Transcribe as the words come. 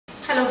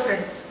Hello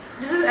friends,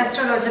 this is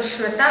Astrologer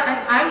Shweta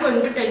and I am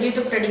going to tell you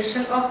the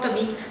prediction of the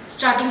week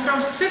starting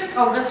from 5th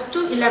August to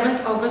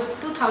 11th August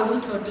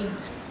 2013.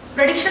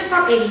 Prediction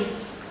for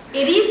Aries.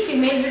 Aries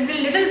female will be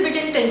little bit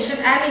in tension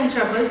and in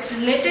troubles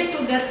related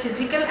to their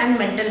physical and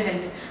mental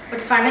health,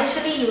 but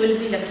financially you will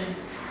be lucky.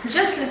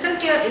 Just listen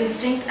to your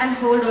instinct and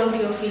hold on to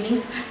your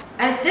feelings,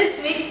 as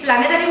this week's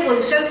planetary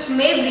positions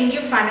may bring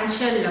you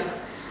financial luck.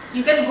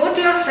 You can go to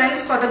your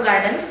friends for the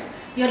guidance.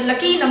 Your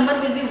lucky number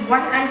will be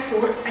 1 and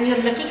 4 and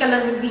your lucky color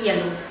will be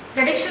yellow.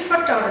 Prediction for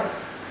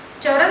Taurus.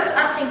 Taurans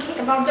are thinking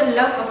about the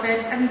love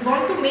affairs and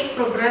want to make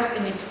progress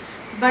in it.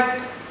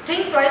 But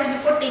think twice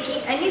before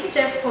taking any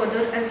step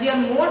further, as you are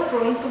more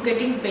prone to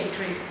getting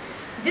betrayed.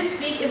 This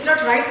week is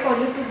not right for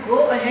you to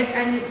go ahead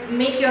and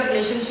make your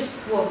relationship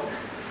work.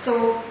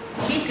 So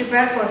be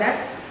prepared for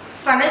that.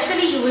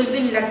 Financially you will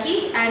be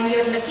lucky and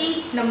your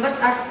lucky numbers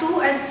are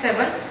 2 and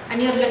 7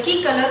 and your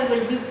lucky color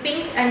will be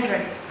pink and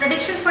red.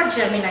 Prediction for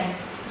Gemini.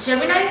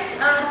 Geminis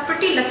are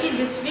pretty lucky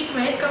this week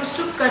when it comes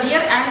to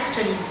career and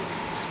studies.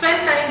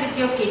 Spend time with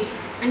your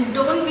kids and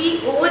don't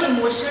be over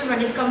emotional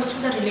when it comes to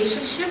the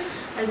relationship,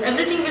 as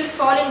everything will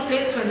fall in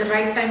place when the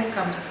right time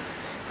comes.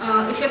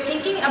 If you're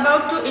thinking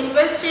about to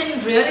invest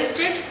in real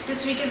estate,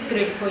 this week is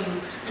great for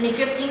you. And if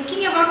you're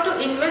thinking about to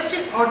invest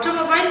in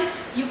automobile,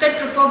 you can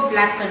prefer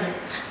black color.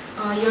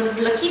 Your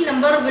lucky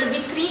number will be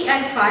 3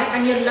 and 5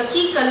 and your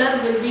lucky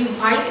color will be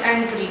white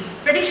and green.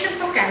 Prediction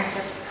for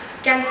Cancers.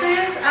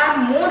 Cancerians are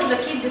more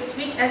lucky this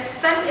week as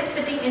Sun is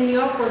sitting in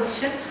your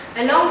position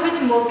along with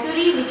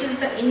Mercury, which is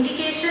the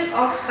indication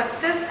of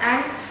success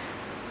and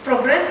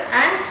progress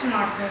and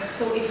smartness.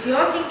 So if you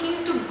are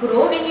thinking to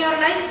grow in your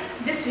life,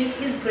 this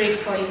week is great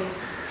for you.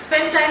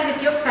 Spend time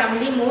with your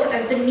family more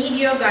as they need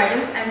your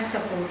guidance and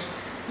support.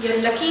 Your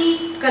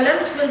lucky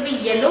colors will be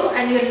yellow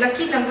and your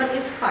lucky number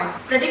is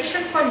 5.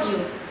 Prediction for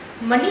Leo.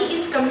 Money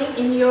is coming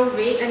in your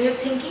way and you're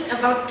thinking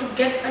about to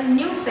get a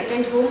new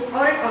second home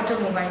or an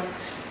automobile.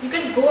 You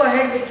can go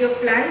ahead with your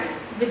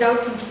plans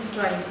without thinking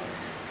twice.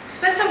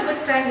 Spend some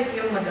good time with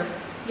your mother.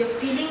 You're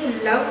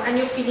feeling love and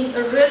you're feeling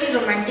really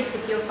romantic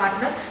with your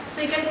partner,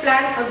 so you can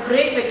plan a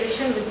great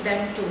vacation with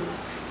them too.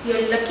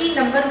 Your lucky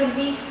number will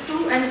be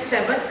 2 and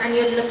 7 and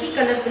your lucky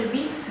color will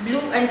be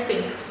blue and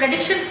pink.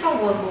 Prediction for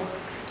Virgo.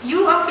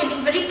 You are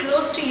feeling very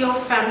close to your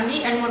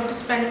family and want to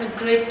spend a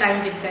great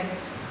time with them.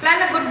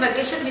 Plan a good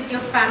vacation with your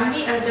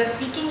family as they are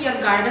seeking your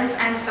guidance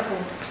and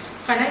support.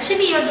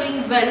 Financially you are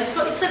doing well,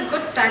 so it's a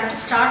good time to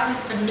start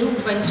with a new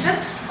venture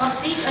or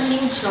seek a new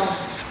job.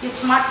 Your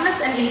smartness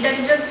and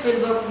intelligence will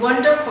work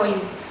wonder for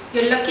you.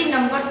 Your lucky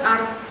numbers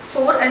are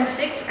 4 and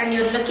 6 and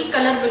your lucky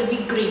color will be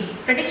green.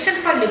 Prediction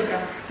for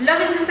Libra.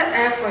 Love is in the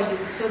air for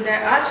you, so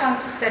there are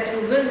chances that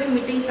you will be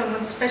meeting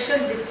someone special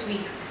this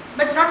week,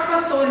 but not for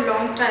so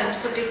long time,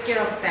 so take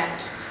care of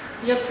that.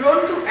 You are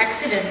prone to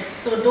accidents,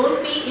 so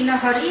don't be in a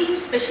hurry,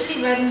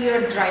 especially when you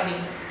are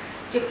driving.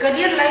 Your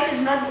career life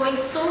is not going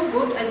so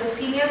good as your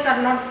seniors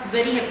are not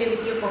very happy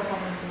with your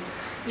performances.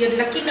 Your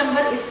lucky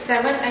number is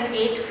 7 and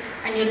 8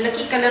 and your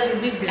lucky color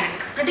will be black.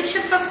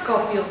 Prediction for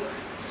Scorpio.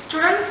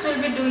 Students will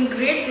be doing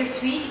great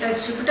this week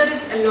as Jupiter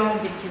is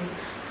along with you.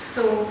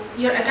 So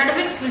your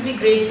academics will be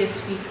great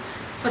this week.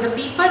 For the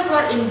people who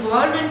are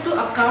involved into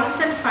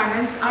accounts and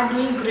finance are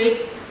doing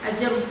great,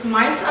 as your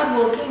minds are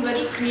working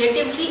very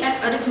creatively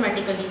and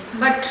arithmetically.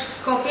 But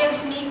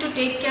Scorpions need to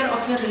take care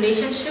of your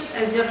relationship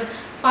as your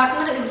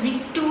partner is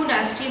being too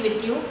nasty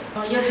with you.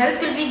 Your health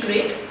will be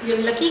great. Your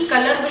lucky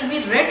color will be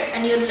red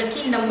and your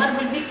lucky number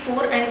will be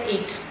 4 and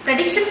 8.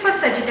 Prediction for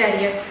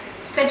Sagittarius.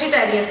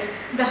 Sagittarius,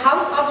 the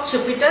house of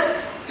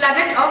Jupiter,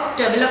 planet of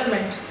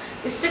development,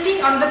 is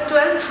sitting on the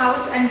 12th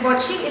house and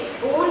watching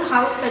its own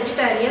house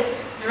Sagittarius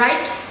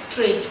right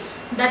straight.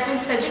 That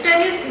means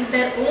Sagittarius is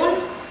their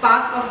own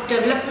path of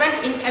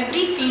development in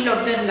every field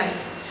of their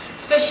life.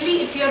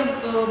 Especially if you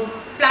are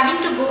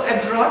planning to go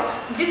abroad,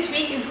 this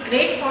week is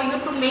great for you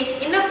to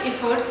make enough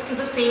efforts to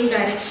the same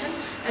direction,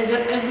 as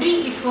your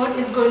every effort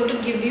is going to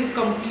give you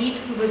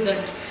complete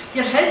result.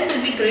 Your health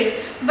will be great,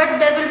 but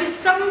there will be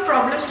some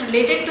problems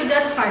related to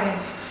their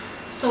finance.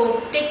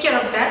 So take care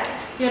of that.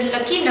 Your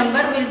lucky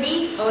number will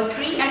be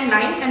 3 and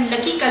 9 and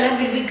lucky color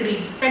will be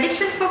green.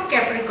 Prediction for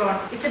Capricorn.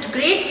 It's a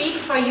great week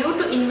for you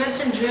to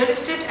invest in real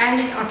estate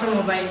and in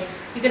automobile.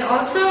 You can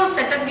also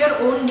set up your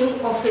own new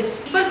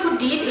office. People who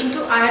deal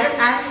into iron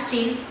and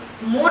steel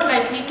more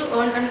likely to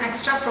earn an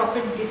extra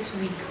profit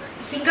this week.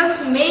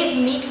 Singles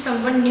may meet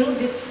someone new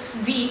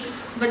this week,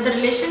 but the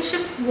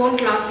relationship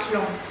won't last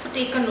long, so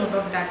take a note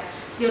of that.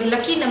 Your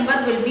lucky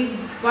number will be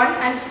 1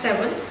 and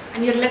 7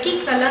 and your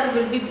lucky color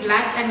will be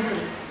black and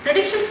green.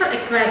 Prediction for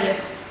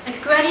Aquarius.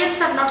 Aquarians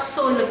are not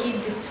so lucky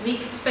this week,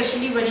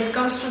 especially when it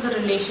comes to the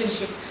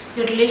relationship.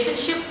 Your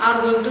relationship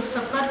are going to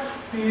suffer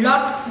a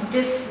lot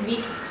this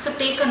week, so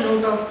take a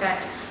note of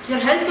that. Your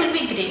health will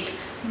be great,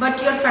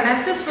 but your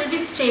finances will be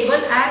stable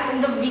and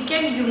in the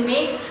weekend you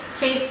may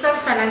face some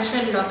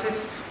financial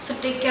losses, so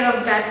take care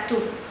of that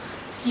too.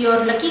 So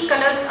your lucky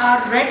colors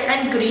are red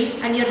and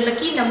green and your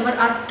lucky number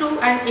are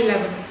 2 and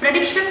 11.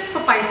 Prediction for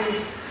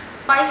Pisces.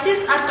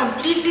 Pisces are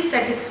completely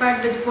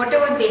satisfied with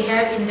whatever they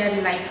have in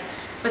their life,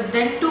 but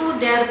then too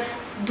they are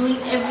doing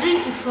every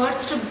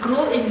efforts to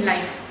grow in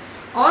life.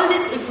 All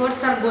these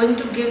efforts are going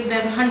to give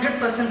them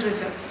 100%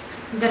 results.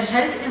 Their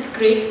health is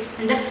great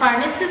and their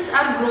finances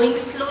are growing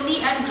slowly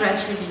and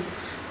gradually.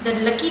 Their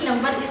lucky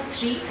number is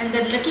 3 and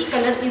their lucky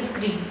color is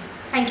green.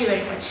 Thank you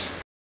very much.